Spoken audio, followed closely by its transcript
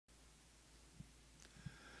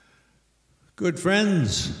Good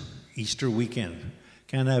friends, Easter weekend.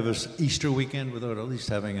 Can't have an Easter weekend without at least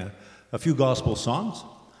having a few gospel songs.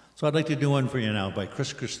 So I'd like to do one for you now by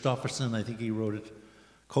Chris Christopherson. I think he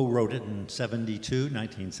co-wrote it in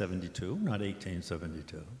 1972, not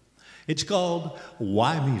 1872. It's called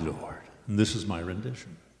Why Me, Lord? And this is my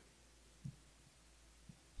rendition.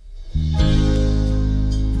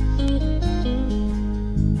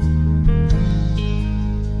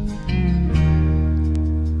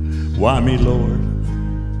 Why me, Lord?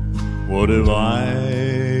 What have I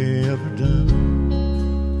ever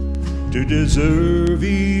done to deserve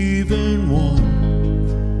even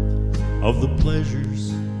one of the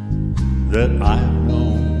pleasures that I've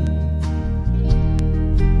known?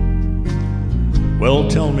 Well,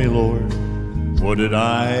 tell me, Lord, what did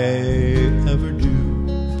I ever do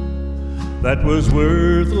that was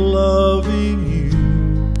worth loving you,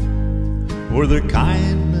 or the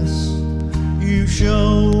kindness you've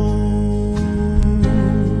shown?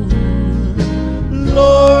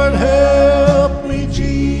 Lord, help me,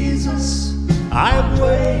 Jesus, I've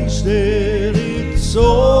wasted it,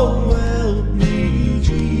 so help me,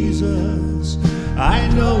 Jesus, I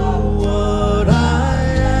know what I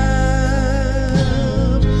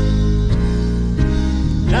am.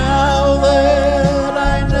 Now that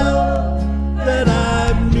I know that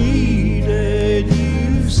I've needed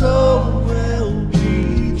you, so help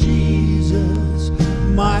me, Jesus,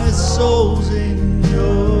 my soul's in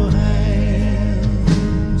your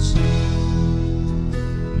hands.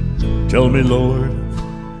 Tell me, Lord,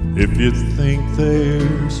 if you think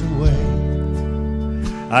there's a way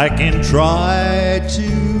I can try to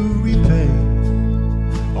repay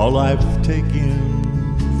all I've taken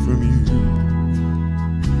from you.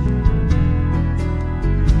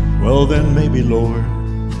 Well, then maybe, Lord,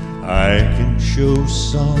 I can show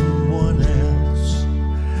someone else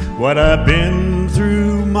what I've been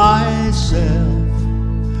through myself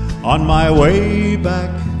on my way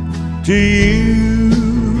back to you.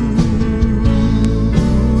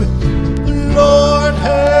 Lord,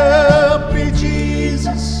 help me,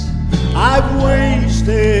 Jesus, I've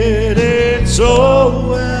wasted it,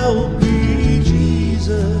 so help me,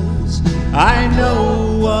 Jesus, I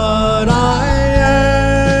know what I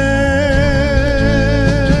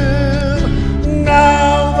am.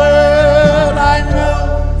 Now that I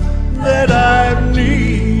know that I've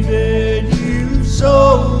needed you,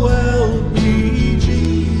 so help me,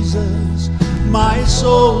 Jesus, my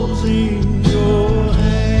soul's in your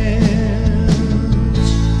hands.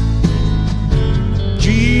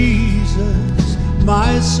 Jesus,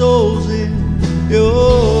 my soul's in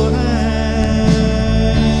your